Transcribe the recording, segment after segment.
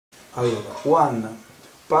Allora, 1.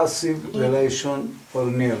 Passive relation or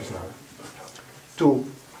neutral. 2.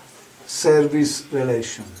 Service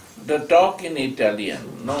relation. The talk in Italian,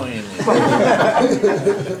 no in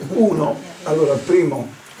 1. Allora, primo,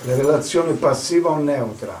 la relazione passiva o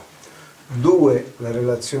neutra. 2. La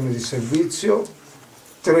relazione di servizio.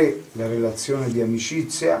 3. La relazione di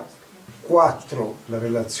amicizia. 4. La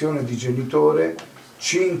relazione di genitore.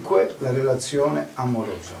 5. La relazione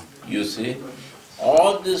amorosa. You see,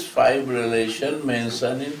 all these 5 relations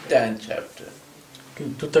mentioned in 10th chapter.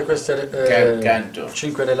 Tutte queste Canto.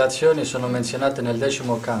 5 relazioni sono menzionate nel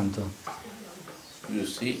 10° canto. You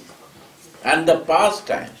see, and the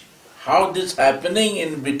pastimes, how this happening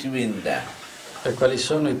in between them. E quali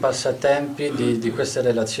sono i passatempi di queste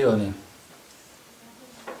relazioni?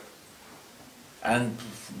 And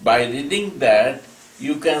by reading that,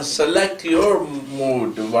 you can select your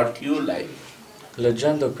mood, what you like.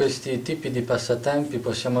 Leggendo questi tipi di passatempi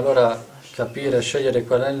possiamo allora capire, scegliere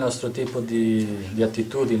qual è il nostro tipo di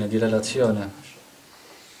attitudine, di relazione.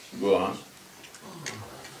 Go on.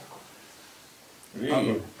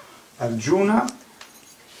 Allora, Arjuna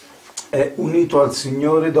è unito al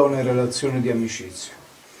Signore da una relazione di amicizia.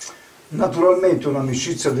 Naturalmente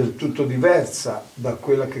un'amicizia del tutto diversa da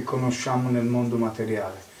quella che conosciamo nel mondo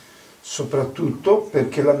materiale, soprattutto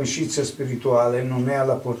perché l'amicizia spirituale non è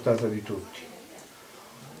alla portata di tutti.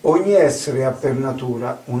 Ogni essere ha per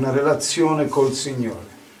natura una relazione col Signore,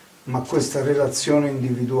 ma questa relazione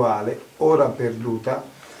individuale, ora perduta,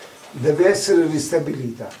 deve essere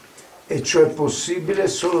ristabilita, e ciò è possibile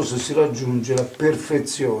solo se si raggiunge la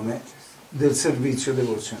perfezione del servizio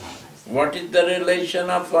devozionale. What is the relation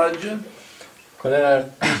of Arjuna? Qual è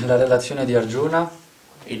la relazione di Arjuna?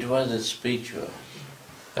 It was spiritual.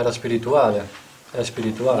 Era spirituale, è What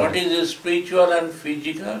spirituale. is spiritual and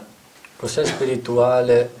physical? Cos'è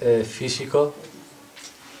spirituale e fisico?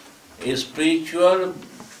 Is spiritual,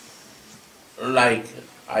 like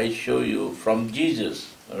I show you from Jesus,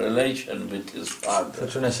 relation with his father.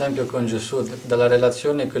 Faccio un esempio con Gesù, dalla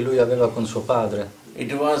relazione che lui aveva con suo padre.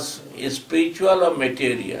 It was spiritual or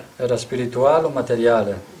material? Era spirituale o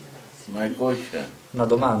materiale? My question. Una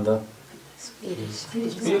domanda? Is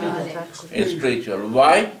spiritual.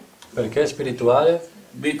 Why? Perché è spirituale?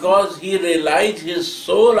 Because he realized his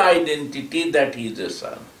soul identity that he is a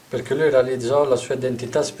son. Perché lui realizzò la sua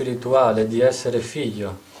identità spirituale di essere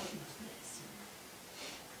figlio.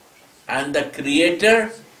 And the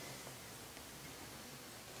creator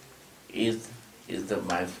is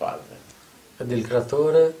my father. Ed il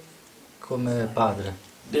creatore come padre.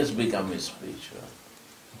 This becomes spiritual.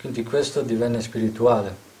 Quindi questo divenne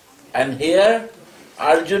spirituale. And here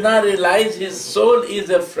Arjuna realized his soul is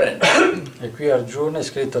a friend. E qui Arjuna è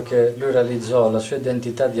scritto che lui realizzò la sua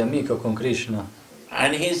identità di amico con Krishna.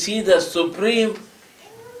 And he sees the Supreme,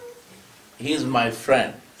 he is my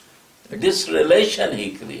friend. This relation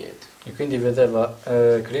he created. E quindi vedeva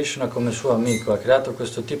Krishna come suo amico, ha creato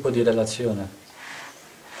questo tipo di relazione.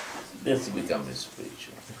 This becomes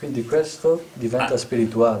spiritual. E quindi questo diventa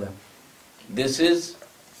spirituale. This is,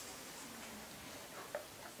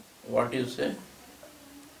 what you say?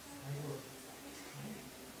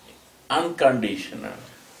 Unconditional.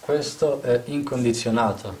 Questo è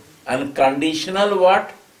incondizionato. Unconditional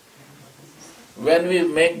what? When we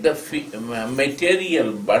make the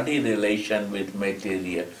material body relation with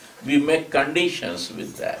material, we make conditions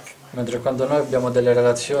with that. Mentre quando noi abbiamo delle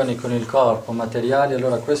relazioni con il corpo materiali,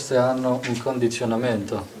 allora queste hanno un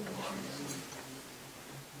condizionamento.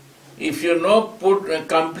 If you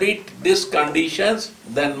complete these conditions,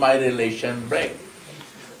 then my relation breaks.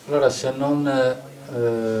 Allora se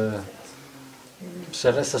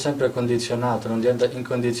resta sempre condizionato, non diventa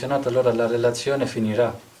incondizionato, allora la relazione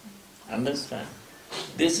finirà. Understand?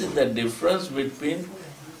 This is the difference between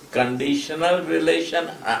conditional relation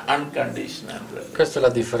and unconditional relation. Questa è la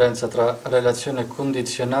differenza tra relazione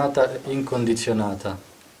condizionata e incondizionata.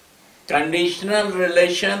 Conditional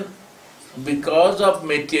relation, because of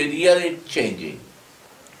material, is changing.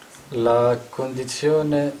 La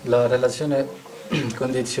relazione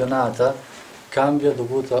condizionata cambia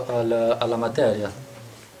dovuto alla materia.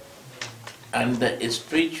 And the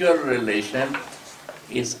spiritual relation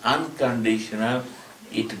is unconditional,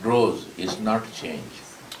 it grows, is not changed.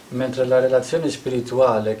 Mentre la relazione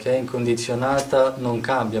spirituale, che è incondizionata, non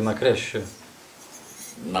cambia ma cresce.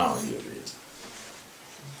 Now you read.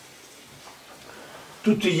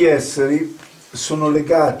 Tutti gli esseri sono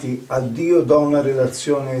legati a Dio da una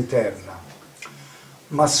relazione eterna,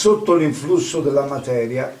 ma sotto l'influsso della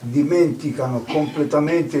materia dimenticano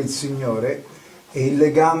completamente il Signore e il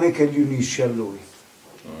legame che li unisce a Lui.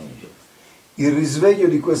 Il risveglio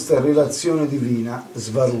di questa relazione divina,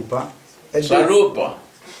 Svarupa, è Sarupa.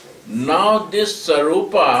 Now this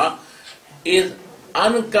Sarupa is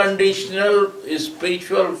unconditional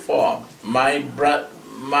spiritual form. My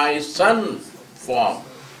son form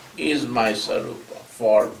is my Sarupa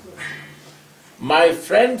form. My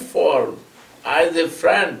friend form, as a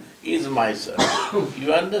friend, is my Sarupa.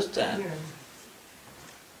 You understand?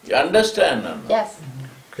 You understand? Or not? Yes.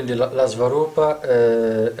 Quindi la Svarupa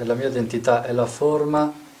è la mia identità, è la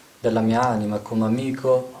forma della mia anima come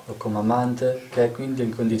amico o come amante, che è quindi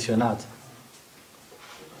incondizionata.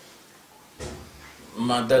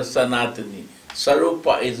 Mother Sanatani.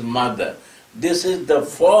 Sarupa is mother. This is the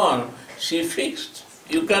form she fixed.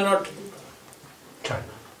 You cannot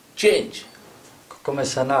change. Come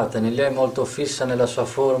Sanatani, lei è molto fissa nella sua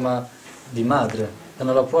forma di madre e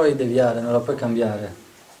non la puoi deviare, non la puoi cambiare.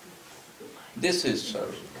 This is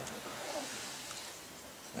Sarupa.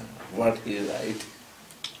 What he write?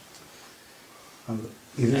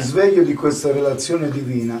 Il risveglio di questa relazione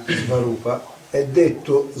divina, Svarupa, è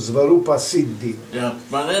detto Svarupa Siddhi.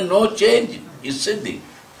 When no change, is Siddhi.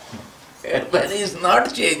 When is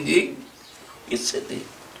not changing, is Siddhi.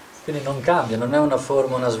 Quindi non cambia, non è una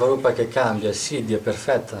forma, una Svarupa che cambia, è Siddhi, è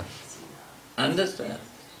perfetta. Understand?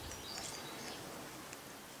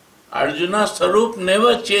 Arjuna's Sarup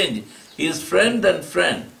never change. He is friend and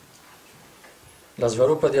friend. La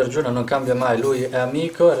Svarupa di Arjuna non cambia mai, lui è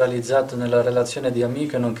amico, è realizzato nella relazione di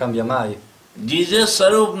amico e non cambia mai. Jesus'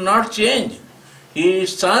 Sarup not change. He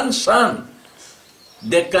is son.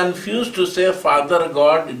 They confuse to say Father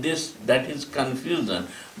God, that is confusion.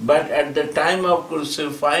 But at the time of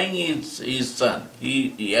crucifying his son,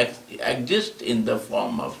 he exists in the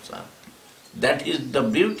form of son. That is the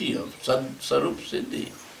beauty of Sarup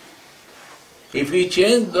Siddhi. If he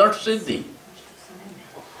changed, not Siddhi.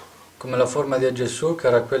 Come la forma di Gesù che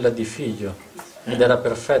era quella di figlio ed era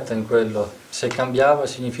perfetta in quello. Se cambiava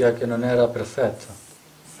significa che non era perfetto.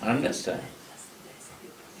 Understand?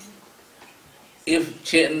 If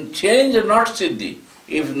change not Siddhi,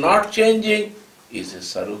 if not changing, is a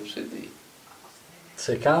Sarup Siddhi.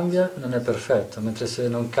 Se cambia non è perfetto, mentre se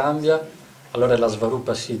non cambia allora è la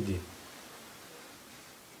Svarupa Siddhi.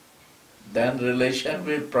 Then relation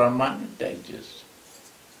with permanent exists.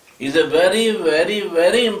 Is a very, very,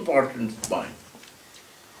 very important point.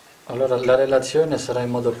 Allora la relazione sarà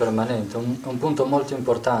in modo permanente, un punto molto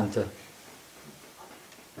importante.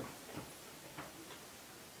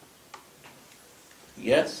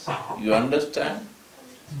 Yes, you understand?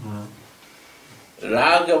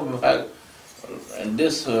 Raga, and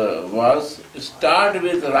this was start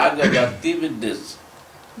with Raga Bhakti with this.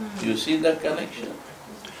 You see the connection?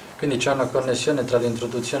 Quindi c'è una connessione tra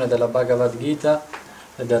l'introduzione della Bhagavad Gita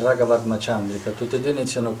e del Raga Vartma Candrika. Tutti e due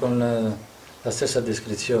iniziano con la stessa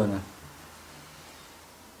descrizione.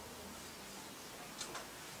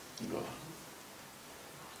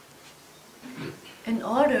 In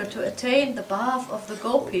order to attain the bhav of the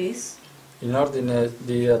gopis, In ordine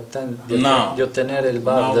di ottenere il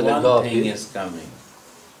bhav delle one thing gopi, is coming.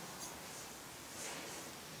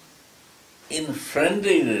 In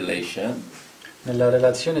friendly relation nella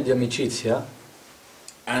relazione di amicizia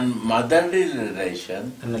and motherly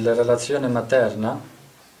relation, e nella relazione materna,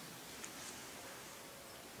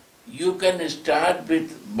 you can start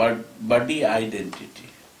with body identity,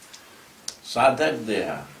 sadhak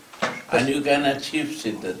deha, and you can achieve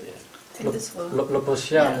siddha deha. in this world. lo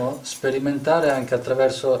possiamo sperimentare anche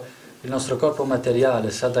attraverso il nostro corpo materiale,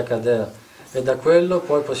 Sadhakadea, e da quello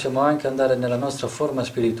poi possiamo anche andare nella nostra forma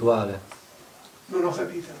spirituale. Non ho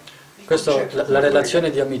capito. Questo, la relazione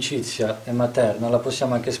di amicizia e materna la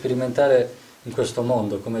possiamo anche sperimentare in questo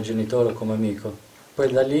mondo, come genitore o come amico.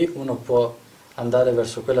 Poi da lì uno può andare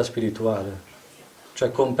verso quella spirituale,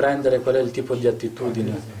 cioè comprendere qual è il tipo di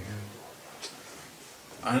attitudine.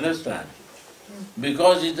 Understand?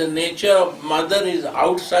 Because the nature of mother is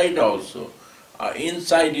outside also.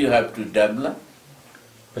 Inside you have to develop.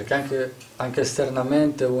 Perché anche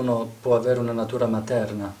esternamente uno può avere una natura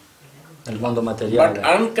materna nel mondo But materiale.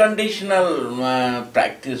 unconditional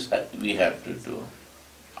practice we have to do.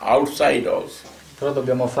 Outside also. Però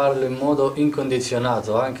dobbiamo farlo in modo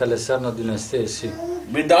incondizionato, anche all'esterno di noi stessi.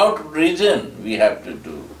 Without reason we have to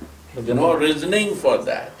do. Dobbiamo, No reasoning for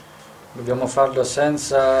that. dobbiamo farlo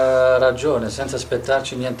senza ragione, senza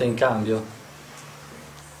aspettarci niente in cambio.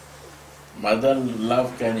 Mother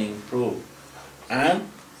love can improve and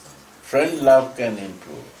friend love can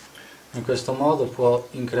improve. In questo modo può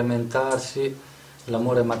incrementarsi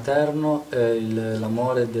l'amore materno e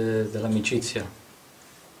l'amore dell'amicizia.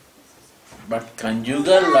 But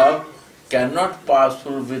conjugal love cannot pass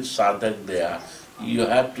through with sadhak deha. you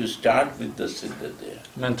have to start with the Siddha there.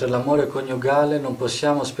 Mentre l'amore coniugale non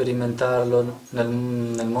possiamo sperimentarlo nel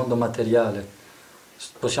mondo materiale,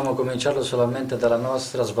 possiamo cominciarlo solamente dalla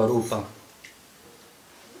nostra svarupa.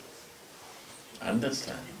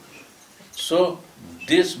 Understand? So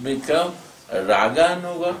this become Raga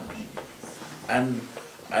Anuga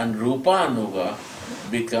and Rupa Anuga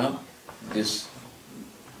become this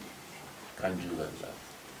conjugal love.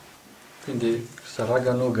 Quindi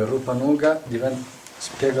Raga Nuga e Rupa Nuga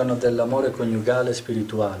spiegano dell'amore coniugale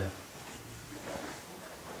spirituale.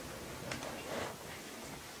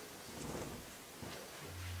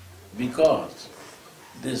 Because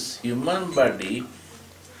this human body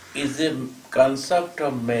is a concept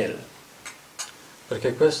of male.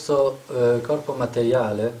 Perché questo corpo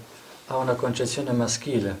materiale ha una concezione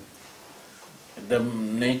maschile. The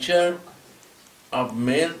nature of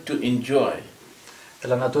male to enjoy. E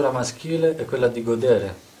la natura maschile è quella di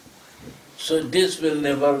godere. So this will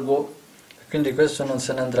never go. Quindi questo non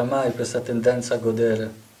se ne andrà mai, questa tendenza a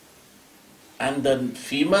godere. And the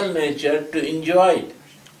female nature to enjoy it.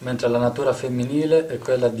 Mentre la natura femminile è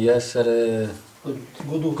quella di essere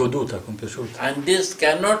goduta, compiaciuta. And this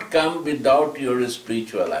cannot come without your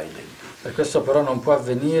spiritual identity. E questo però non può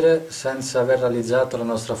avvenire senza aver realizzato la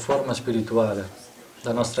nostra forma spirituale,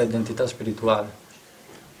 la nostra identità spirituale.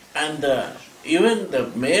 And even the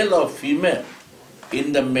male or female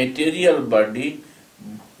in the material body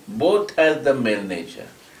both has the male nature.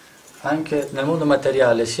 Anche nel mondo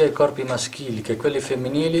materiale sia i corpi maschili che quelli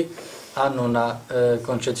femminili hanno una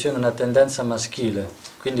concezione, una tendenza maschile,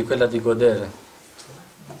 quindi quella di godere.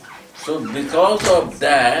 So because of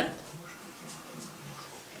that,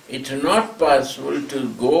 it's not possible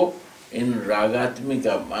to go in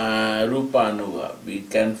Ragatmika, Rupanuga. We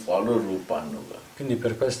can follow Rupanuga. Quindi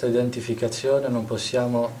per questa identificazione non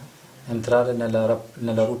possiamo entrare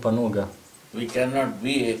nella Rupa Nuga. We cannot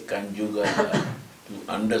be a conjugal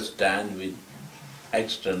to understand with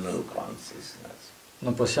external consciousness.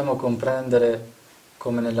 Non possiamo comprendere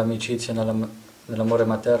come nell'amicizia, nell'amore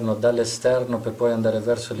materno, dall'esterno per poi andare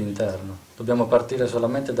verso l'interno. Dobbiamo partire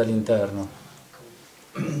solamente dall'interno.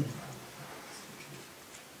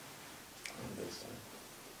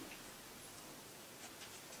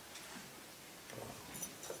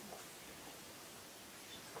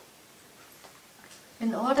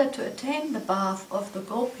 In order to attain the path of the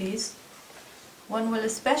gopis, one will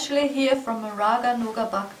especially hear from a Raga Nuga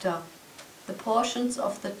Bhakta the portions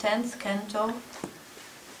of the 10th canto.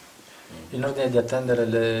 In ordine di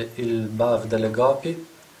attendere il bhav delle gopi,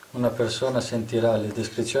 una persona sentirà le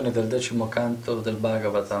descrizioni del 10° canto del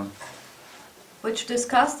Bhagavatam, which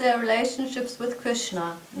discuss their relationships with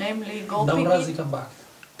Krishna, namely Gopi Damrasika Bhakti.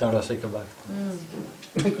 Damrasika Bhakta.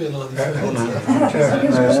 Quella la differenza.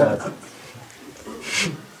 Scusate.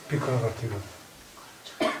 Piccola particolare.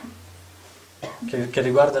 Che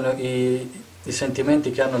riguardano i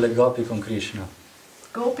sentimenti che hanno le gopi con Krishna.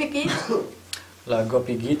 Gopi Gita, La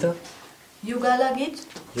Gopi Gita, Yugala Gita,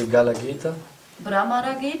 Yugala Gita,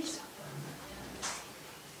 Brahmara Gita,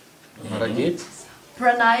 Mara Gita,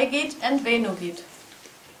 Pranay Gita and Venu Gita.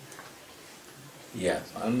 Yes,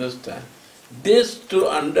 understand. This to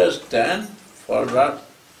understand for that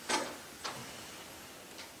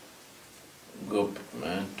go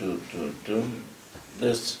to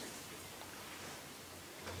this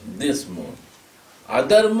mood.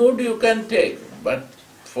 Other mood you can take, but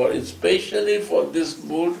especially for this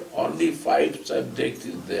mood, only 5 subjects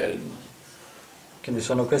is there. Quindi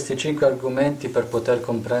sono questi 5 argomenti per poter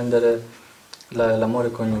comprendere l'amore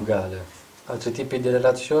coniugale. Altri tipi di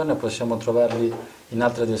relazione possiamo trovarli in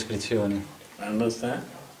altre descrizioni. Understand?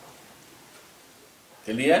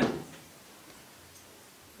 Clear?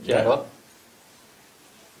 Chiaro?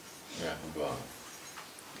 Yeah, go on.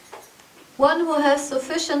 One who has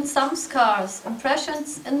sufficient samskars,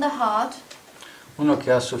 impressions in the heart, Uno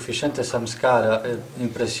che ha sufficiente samskara,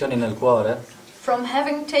 impressioni nel cuore, from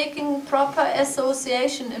having taken proper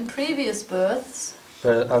association in previous births,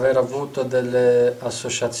 per aver avuto delle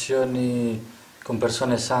associazioni con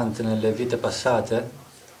persone sante nelle vite passate,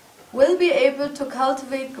 will be able to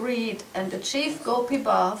cultivate greed and achieve Gopi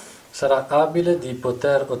Bhav sarà abile di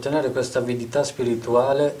poter ottenere questa avidità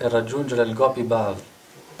spirituale e raggiungere il Gopi Bhav,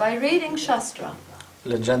 by reading Shastra.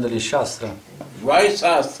 leggendo gli Shastra. Why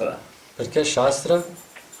Shastra? Perché Shastra?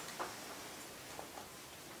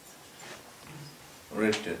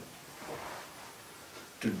 Written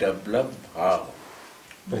to develop bhav.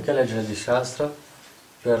 Perché leggere gli Shastra?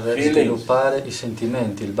 Per Feelings. sviluppare i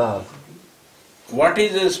sentimenti, il Bhav. What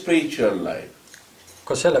is a spiritual life?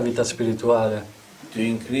 Cos'è la vita spirituale? To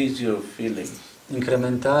increase your feelings.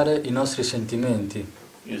 Incrementare i nostri sentimenti.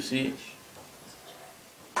 You see,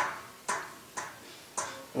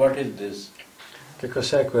 What is this? Che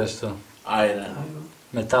cos'è questo? Iron.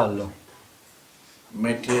 Metallo,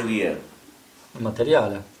 Material.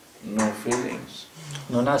 materiale, No feelings.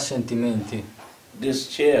 non ha sentimenti. This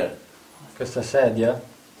chair. Questa sedia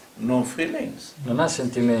No feelings. non ha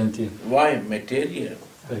sentimenti. Why? Material.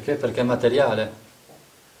 Perché? Perché è materiale.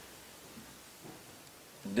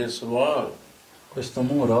 This wall. Questo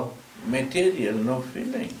muro Material, no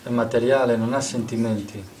feeling. è materiale, non ha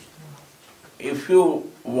sentimenti. If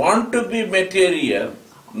you want to be material,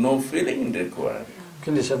 no feeling required.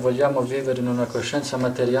 Quindi se vogliamo vivere in una coscienza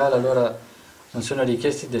materiale, allora non sono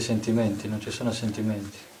richiesti dei sentimenti, non ci sono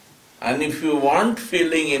sentimenti. And if you want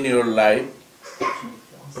feeling in your life,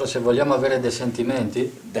 Però se vogliamo avere dei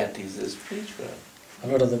sentimenti, that is the spiritual.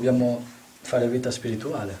 allora dobbiamo fare vita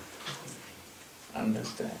spirituale.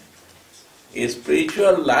 Understand? A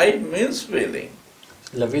spiritual life means feeling.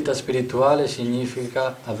 La vita spirituale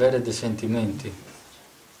significa avere dei sentimenti.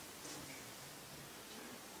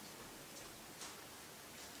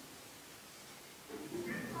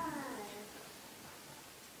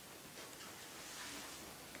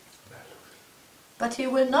 But he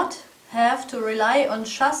will not have to rely on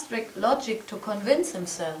shastric logic to convince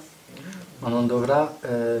himself. Ma non dovrà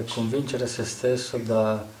convincere se stesso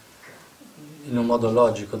in un modo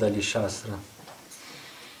logico dagli shastra.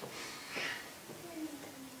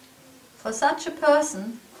 For such a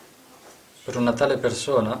person, Per una tale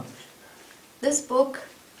persona, this book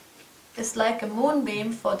is like a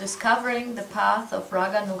moonbeam for discovering the path of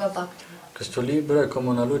Raga Nuga Bhakti. questo libro è come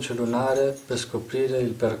una luce lunare per scoprire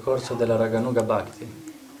il percorso della Raganuga Bhakti.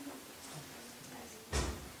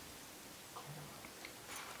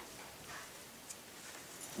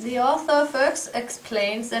 The author first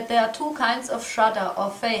explains that there are two kinds of shraddha or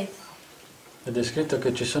faith, Ed è scritto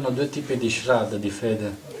che ci sono due tipi di shraddha, di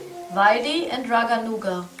fede, Vaidhi and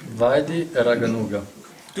Raganuga. Vaidhi e Raganuga.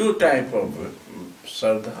 Two type of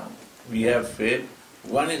Sadha. We have faith.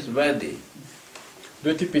 One is Vedi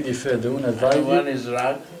Due tipi di fede, uno è and one Vaidhi is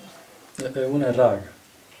Raga. e uno è Raga,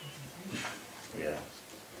 Yeah.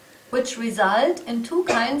 Which result in two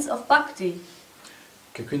kinds of bhakti,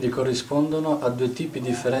 che quindi corrispondono a due tipi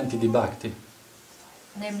differenti di bhakti,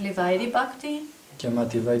 namely Vaidhi Bhakti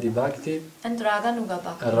chiamati Vaidhi Bhakti and Raganuga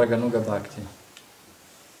Bhakti. e Raganuga Bhakti.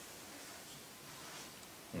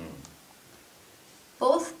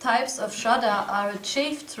 Both types of shraddha are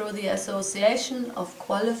achieved through the association of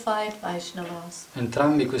qualified Vaishnavas.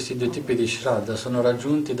 Entrambi questi due tipi di shraddha sono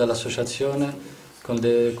raggiunti dall'associazione con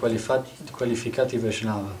dei qualificati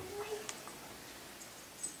Vaishnava.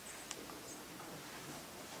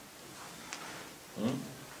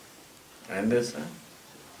 Understand?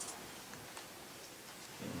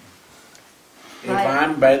 If Right. I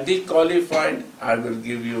am Vedic qualified, I will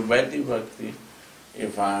give you Vedic Bhakti.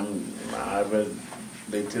 If I have a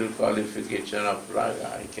little qualification of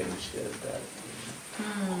Raga, I can share that.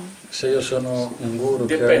 Se io sono un guru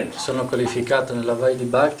che Depende. sono qualificato nella Vaidhi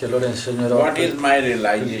Bhakti, allora insegnerò What is my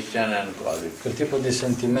realization and qualification? quel tipo di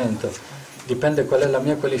sentimento. Dipende qual è la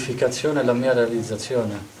mia qualificazione e la mia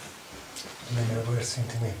realizzazione. Meglio avere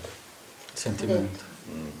sentimento. Sentimento.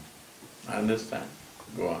 Understand?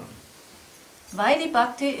 Go on. Vaidhi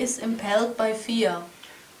Bhakti is impelled by fear.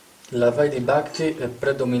 La Vaidhi Bhakti è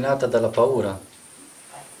predominata dalla paura.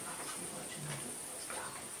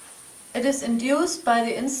 It is induced by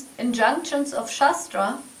the injunctions of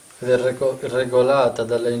Shastra Ed è regolata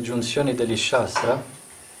dalle ingiunzioni degli Shastra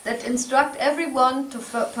that instruct everyone to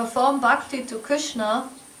perform bhakti to Krishna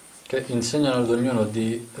che insegnano ad ognuno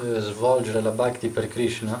di svolgere la Bhakti per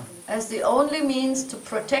Krishna as the only means to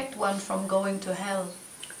protect one from going to hell.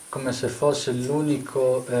 come se fosse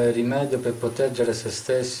l'unico rimedio per proteggere se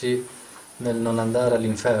stessi nel non andare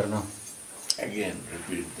all'inferno. Again,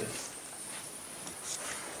 repeat this.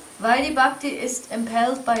 Vaidhi Bhakti is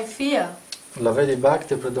impelled by fear. La Vaidhi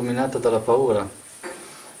Bhakti è predominata dalla paura.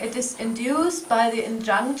 It is induced by the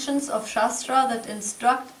injunctions of Shastra that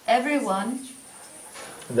instruct everyone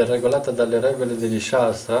Ed è regolata dalle regole degli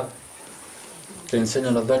Shastra che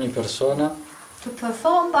insegnano ad ogni persona to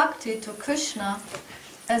perform bhakti to Krishna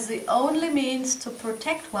as the only means to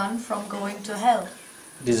protect one from going to hell.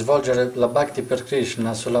 di svolgere la Bhakti per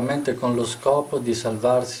Krishna solamente con lo scopo di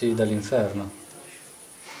salvarsi dall'inferno.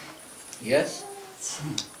 Yes?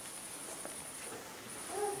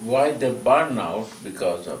 Why they burn out?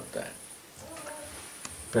 Because of that.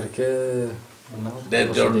 Perché no? They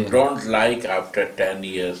Posso dire? don't like after 10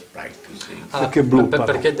 years practicing. Perché bluppano.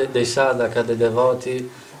 Perché dei sadhaka, dei devoti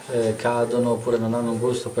cadono oppure non hanno un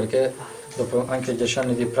gusto, perché dopo anche 10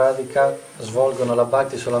 anni di pratica svolgono la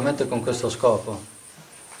Bhakti solamente con questo scopo.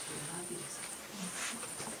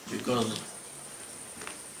 Because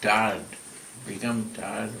tired, become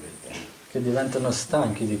tired with that. Che diventano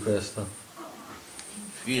stanchi di questo,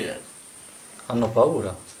 Fear, hanno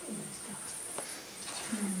paura,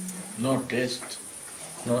 no taste,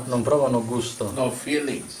 non provano gusto, no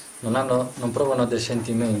feelings, non provano dei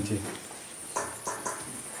sentimenti,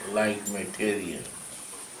 like material,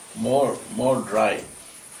 more dry.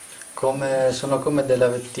 sono come delle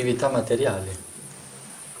attività materiali.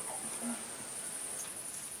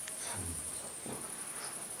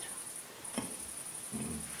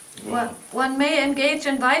 One may engage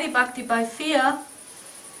in Vaidhi Bhakti by fear,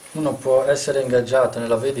 Uno può essere ingaggiato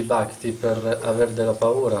nella Vedi Bhakti per avere della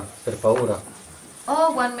paura, per paura,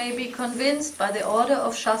 or one may be convinced by the order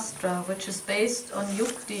of Shastra, which is based on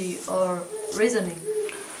yukti or reasoning,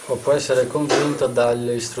 o può essere convinto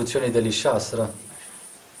dalle istruzioni degli Shastra,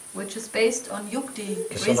 which is based on yukti,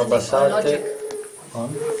 che sono reasoning or basate logic.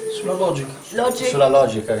 Sulla logica. Logic sulla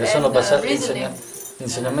logica, che sono and, basati reasoning.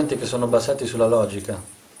 insegnamenti che sono basati sulla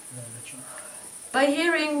logica. By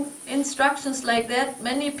hearing instructions like that,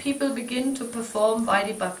 many people begin to perform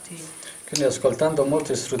Vaidhi Bhakti. Quindi ascoltando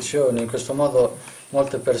molte istruzioni, in questo modo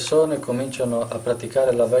molte persone cominciano a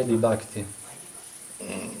praticare la Vaidhi Bhakti.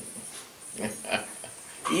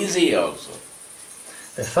 Easy also.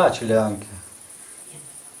 È facile anche,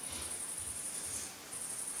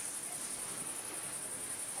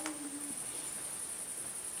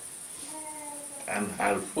 And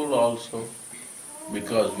helpful also,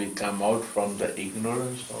 because we come out from the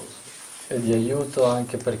ignorance also. e di aiuto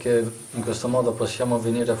anche perché in questo modo possiamo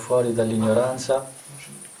venire fuori dall'ignoranza.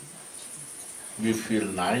 We feel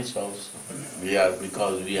nice also.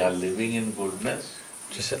 Because we are living in goodness.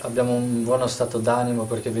 Abbiamo un buono stato d'animo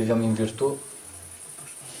perché viviamo in virtù,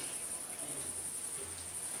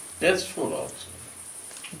 Tasteful also.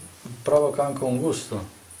 provoca anche un gusto,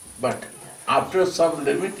 But after some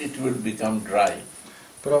limit it will become dry.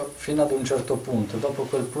 però fino ad un certo punto, dopo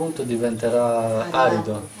quel punto diventerà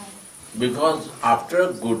arido, Because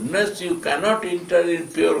after goodness you cannot enter in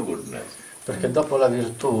pure goodness. perché dopo la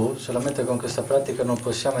virtù, solamente con questa pratica non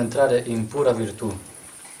possiamo entrare in pura virtù.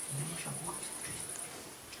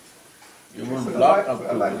 You will block up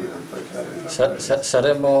to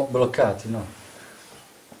Saremmo bloccati, no?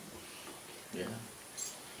 yeah.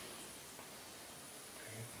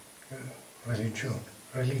 Religion.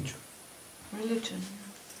 Religion.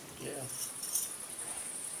 Yeah.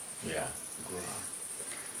 Yeah. Go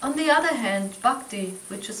on. On the other hand, Bhakti,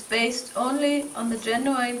 which is based only on the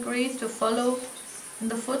genuine greed to follow in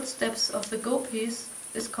the footsteps of the gopis,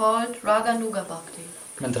 is called Raga Nuga Bhakti.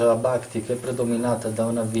 Mentre la Bhakti, che è predominata da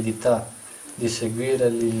un'avidità di seguire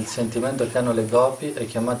il sentimento che hanno le gopi, è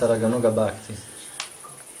chiamata Raganuga Bhakti.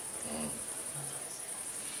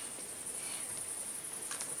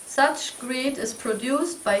 Such greed is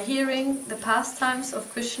produced by hearing the pastimes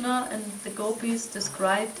of Krishna and the gopis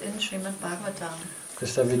described in Srimad Bhagavatam.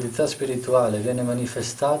 Questa avidità spirituale viene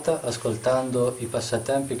manifestata ascoltando i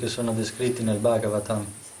passatempi che sono descritti nel Bhagavatam,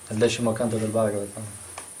 nel 10° canto del Bhagavatam.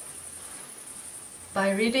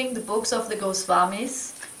 By reading the books of the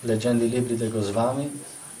Goswamis, Leggendo i libri dei Goswami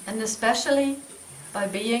and especially by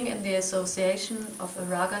being in the association of a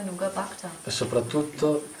Raga Nuga Bhakta. e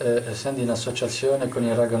soprattutto essendo in associazione con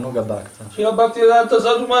il Raganuga Bhakta. Srila Bhaktivedanta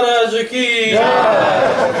Sadhu Maharaja ki!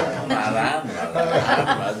 Maran,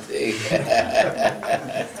 nothing.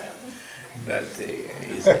 Nothing.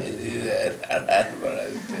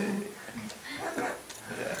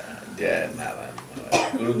 Jai Naran.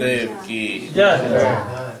 Gurudev ki.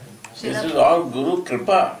 This is all Guru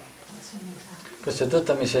Kripa. Questa è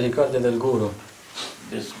tutta misericordia del Guru.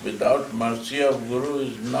 This without mercy of Guru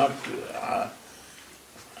is not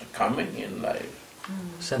coming in life.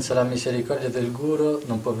 Senza la misericordia del Guru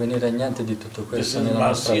non può venire niente di tutto This questo is nella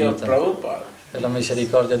nostra mercy of vita. Prabhupada. È la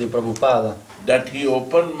misericordia di Prabhupada, That he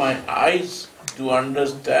opened my eyes to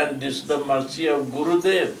understand this is the mercy of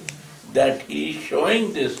Gurudev. That he is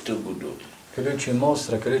showing this to Guru. che lui ci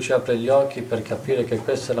mostra, che lui ci apre gli occhi per capire che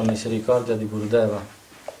questa è la misericordia di Gurudeva.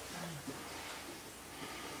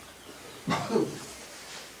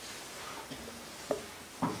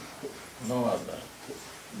 No other.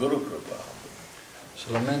 Guru Kripa.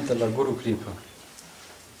 Solamente la Guru Kripa.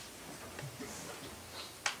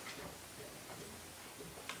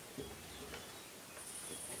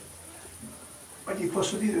 Ma gli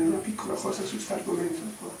posso dire una piccola cosa su questo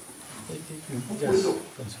argomento? Yes.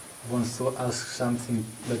 Wants to ask something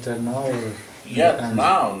better now? Or Yes, and-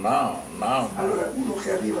 now. Allora, uno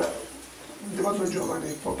che arriva, un devoto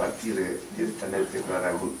giovane, può partire direttamente con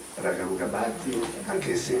la Raganuga Bhakti,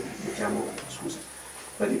 anche se, mettiamo, scusa,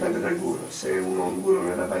 Ma dipende dal guru. Se un guru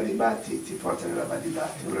nella Bhakti Bhatti ti porta nella Bhakti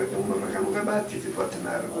Bhatti, uno Raga Nuga Bhatti ti porta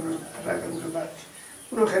nella Raga Nuga Bhatti.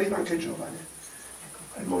 Uno che arriva anche giovane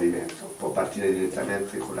al movimento può partire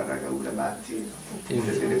direttamente con la Raga Nuga Bhatti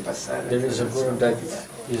oppure deve passare. There is a guru that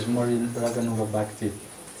is more in Raganuga Bhakti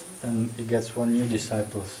and he gets one new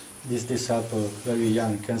disciple. This disciple, very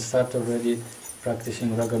young, can start already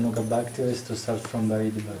practicing Raganuga Bhakti or is to start from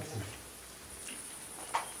Vaidhi Bhakti?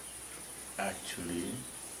 Actually,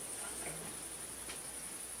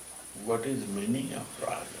 what is meaning of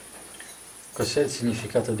Raga? Cos'è il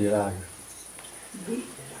significato di Raga?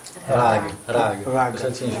 Raga. Cos'è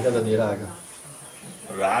il significato di Raga?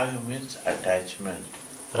 Raga means attachment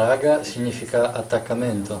Raga significa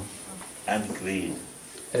attaccamento and greed.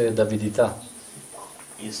 ed avidità.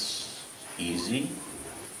 It's easy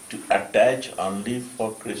to attach only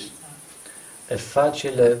for Krishna. È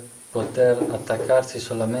facile poter attaccarsi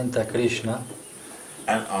solamente a Krishna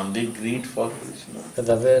And only greed for Krishna. ed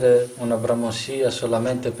avere una bramosia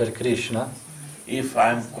solamente per Krishna. If I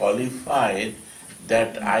am qualified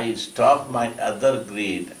that I stop my other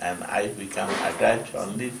greed and I become attached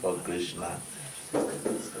only for Krishna,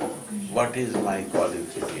 what is my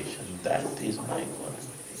qualification? That is my qualification.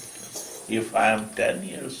 If I am 10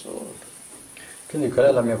 years old, Quindi qual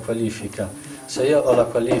è la mia qualifica? Se io ho la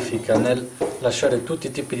qualifica nel lasciare tutti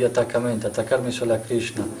i tipi di attaccamento, attaccarmi solo a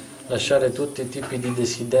Krishna, lasciare tutti i tipi di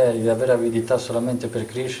desideri, di avere avidità solamente per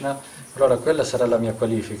Krishna, allora quella sarà la mia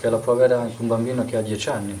qualifica, la può avere anche un bambino che ha 10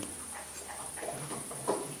 anni.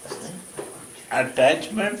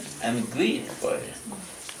 attachment and greed for it.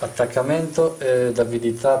 Attaccamento ed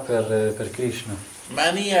avidità per Krishna.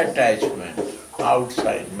 Many attachments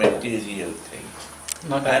outside material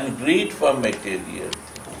things and greed for material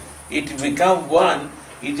things. It become one,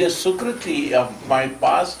 it is sukriti of my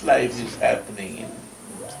past life is happening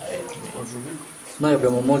inside me. Noi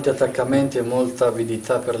abbiamo molti attaccamenti e molta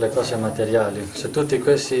avidità per le cose materiali. Se tutti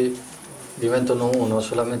questi diventano uno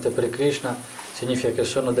solamente per Krishna, significa che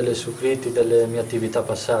sono delle sukriti delle mie attività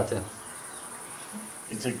passate.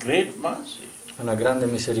 It's a great mercy. È una grande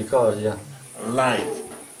misericordia. Life,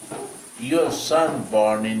 your son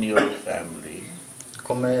born in your family,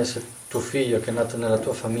 Come se tuo figlio che è nato nella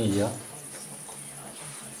tua famiglia,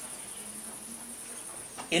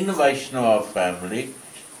 in Vaishnava family,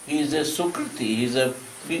 he is a sukriti,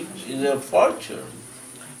 he is a fortune.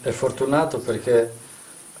 è fortunato perché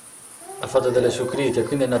ha fatto delle sukriti e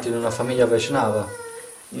quindi è nato in una famiglia Vaishnava.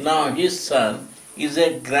 Now his son is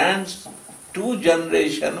a grand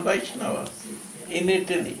two-generation Vaishnava in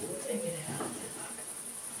Italy.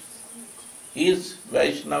 He is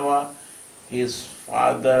Vaishnava, his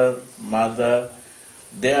father, mother,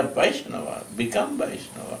 they are Vaishnava, become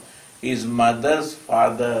Vaishnava. His mother's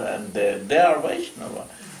father and they are Vaishnava.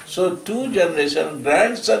 So two generation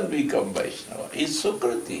grandson become Vaishnava. Is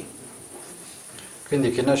Sukriti.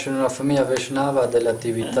 Quindi chi nasce in una famiglia Vaishnava ha delle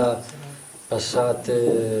attività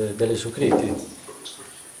passate, delle sukriti.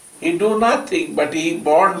 He do nothing, but he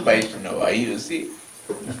born Vaishnava, you see.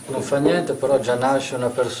 Non fa niente, però già nasce una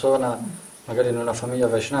persona magari in una famiglia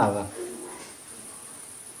Vaishnava.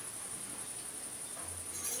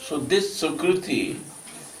 So this Sukriti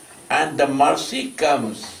and the mercy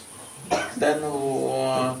comes, then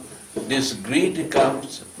this greed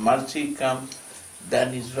comes, mercy comes,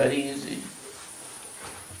 then it's very easy.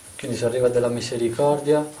 Quindi se arriva della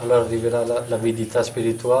misericordia, allora arriverà l'avidità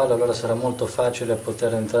spirituale, allora sarà molto facile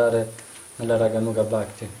poter entrare nella Raganuga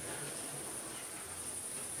Bhakti.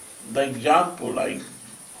 The example I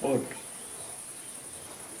put,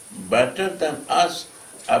 better than us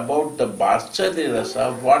about the Vatsalya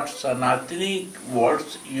Rasa, what Sanatini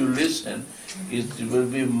words you listen, it will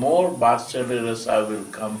be more Vatsalya Rasa will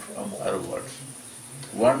come from her words.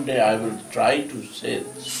 One day I will try to say,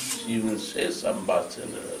 she will say some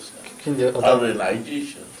Vatsalya Rasa. Quindi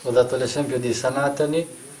ho dato l'esempio di Sanatani,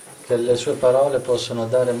 che le sue parole possono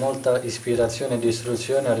dare molta ispirazione e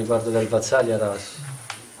istruzione a riguardo del Vatsalya Ras.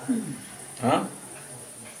 Huh?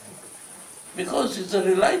 Because it's a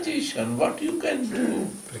realization, what you can do.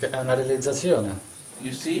 Perché è una realizzazione.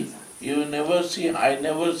 You see, I never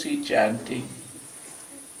see chanting.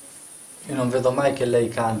 Io non vedo mai che lei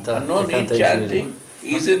canta, No che need canta in chanting. giro.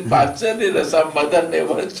 He's in Vatsalya, some mother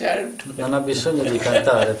never chant. Non ha bisogno di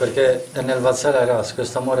cantare, perché è nel Vatsalya Ras,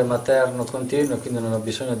 questo amore materno continuo, e quindi non ha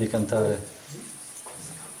bisogno di cantare.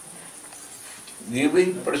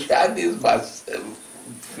 Giving prasad is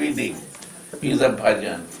feeding, is a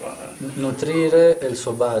bhajan for her. Nutrire è il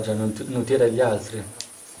suo bhaja, nutrire gli altri.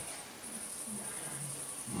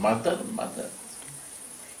 Mother.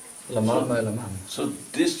 La mamma e la mamma. So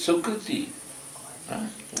this Sukriti,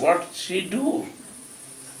 what she do?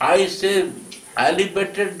 I say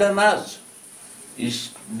elevated than us.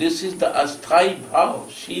 This is the asthai bhav.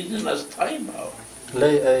 She is in asthai bhav.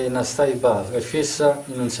 Lei è in asthai bhav, è fissa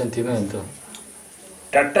in un sentimento.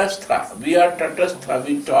 Tatastha. We are tatastha.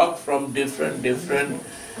 We talk from different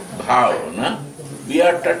bhav. Na? We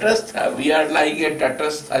are tatastha. We are like a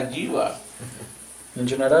tatastha jiva. In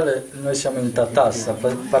generale noi siamo in tatastha,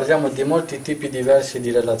 parliamo di molti tipi diversi di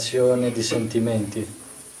relazioni, di sentimenti.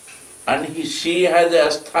 And she has a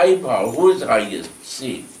asthai bhav. Who is highest?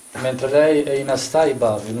 She. Mentre lei è in asthai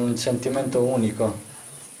bhav, in un sentimento unico.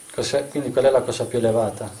 Quindi qual è la cosa più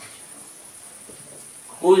elevata?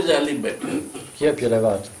 Who is elevated? Chi è più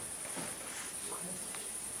elevato?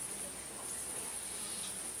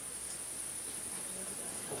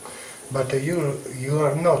 But you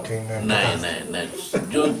are not in No.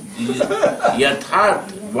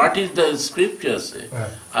 Yatharth, what is the scripture say?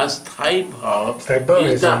 Asthai bhav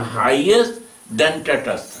is the highest than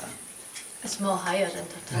tatastha. It's more higher than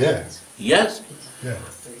Tata. Yeah. Yes? Yeah.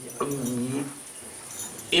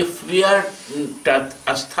 If we are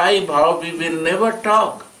asthai bhav, we will never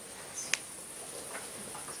talk.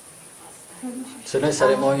 Se noi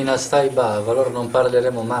saremo in asthai bhav, allora non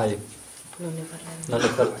parleremo mai. Non ne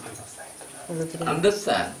parleremo.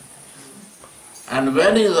 Understand? And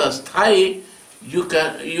when is asthai, you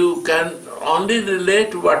can only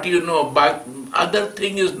relate what you know, but other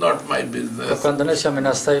thing is not my business. Quando noi siamo in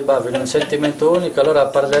asthai bhav, in un sentimento unico, allora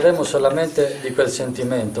parleremo solamente di quel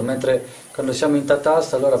sentimento, mentre quando siamo in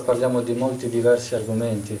tatastha, allora parliamo di molti diversi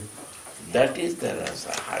argomenti. That is the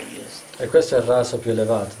rasa highest. E questo è il rasa più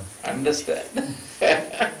elevato. Understand?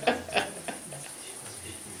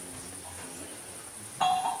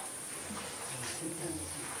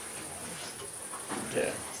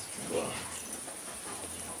 Yeah. Go on.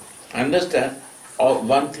 Understand?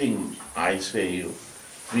 One thing I say you,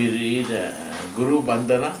 we read Guru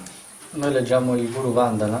Bandhana. Noi leggiamo il Guru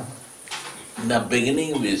Vandana. In the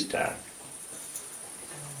beginning we start.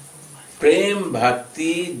 Prem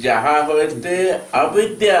bhakti jaha hoite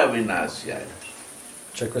avidya vinasya.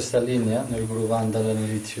 C'è questa linea nel Guru Vandana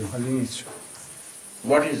all'inizio.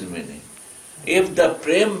 What is the meaning? If the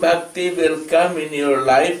prem bhakti will come in your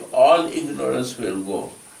life, all ignorance will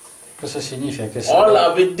go. Cosa significa? Che se All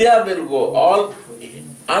avidya will go, all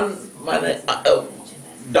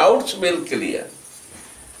doubts will clear.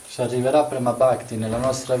 se arriverà Prema Bhakti nella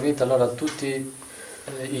nostra vita, allora tutti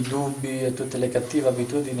i dubbi e tutte le cattive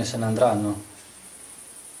abitudini se ne andranno.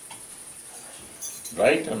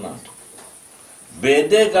 Right or not?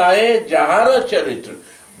 Vede gaye jahara charitra.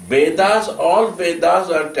 Vedas, all Vedas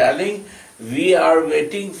are telling we are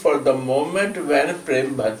waiting for the moment when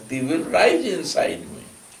Prem Bhakti will rise inside me.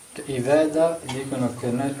 I Veda dicono che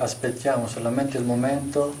noi aspettiamo solamente il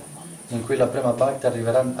momento in cui la Prema Bhakti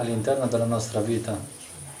arriverà all'interno della nostra vita.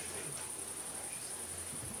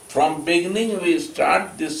 From beginning we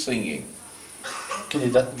start this singing.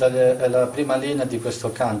 Quindi è la prima linea di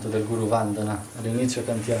questo canto del Guru Vandana. All'inizio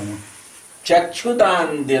cantiamo.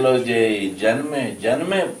 Chakshudan diloje janme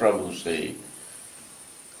janme Prabhu say.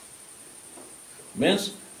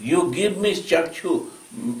 Means you give me chakshu,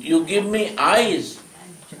 you give me eyes.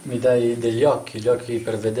 Mi dai degli occhi, gli occhi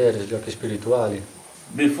per vedere, gli occhi spirituali.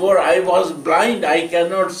 Before I was blind, I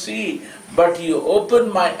cannot see, but you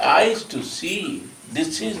opened my eyes to see.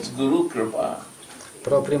 This is Guru Kripa.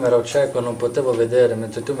 Però prima ero cieco, non potevo vedere,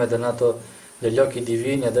 mentre tu mi hai donato degli occhi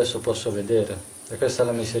divini, adesso posso vedere. E questa è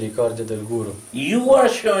la misericordia del Guru. You are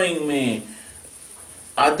showing me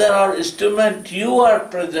other instrument, you are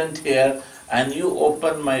present here and you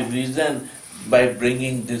open my vision by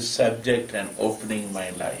bringing this subject and opening my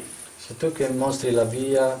life. Se tu che mostri la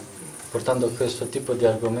via, portando questo tipo di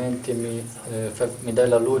argomenti, mi dai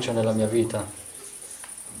la luce nella mia vita.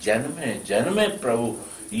 Janme Prabhu,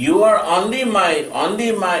 you are only my.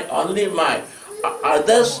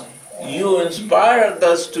 Others, you inspire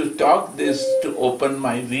others to talk this, to open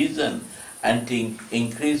my vision and to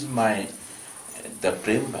increase the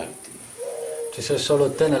Prem Bhakti. Ci sei solo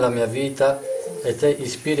te nella mia vita e te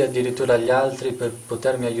ispiri addirittura gli altri per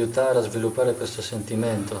potermi aiutare a sviluppare questo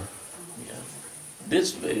sentimento. Yeah.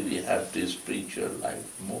 This way we have the spiritual life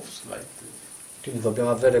moves like this. Quindi dobbiamo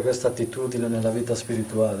avere questa attitudine nella vita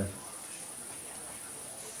spirituale.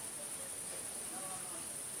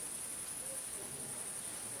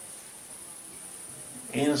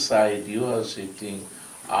 Inside you are sitting,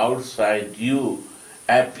 outside you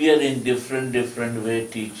appear in different way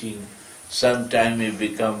teaching. Sometime you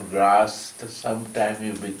become grass, sometime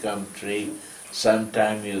you become tree,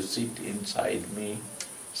 sometime you sit inside me,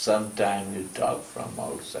 sometime you talk from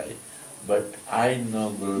outside. But I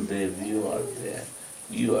know, Gurudev, you are there.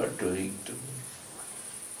 You are doing to me.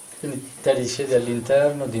 Quindi te risiedi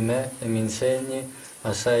all'interno di me e mi insegni,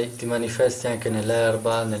 ma sai, ti manifesti anche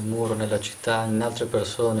nell'erba, nel muro, nella città, in altre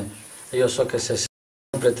persone. E io so che sei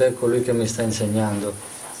sempre te colui che mi sta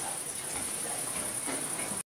insegnando.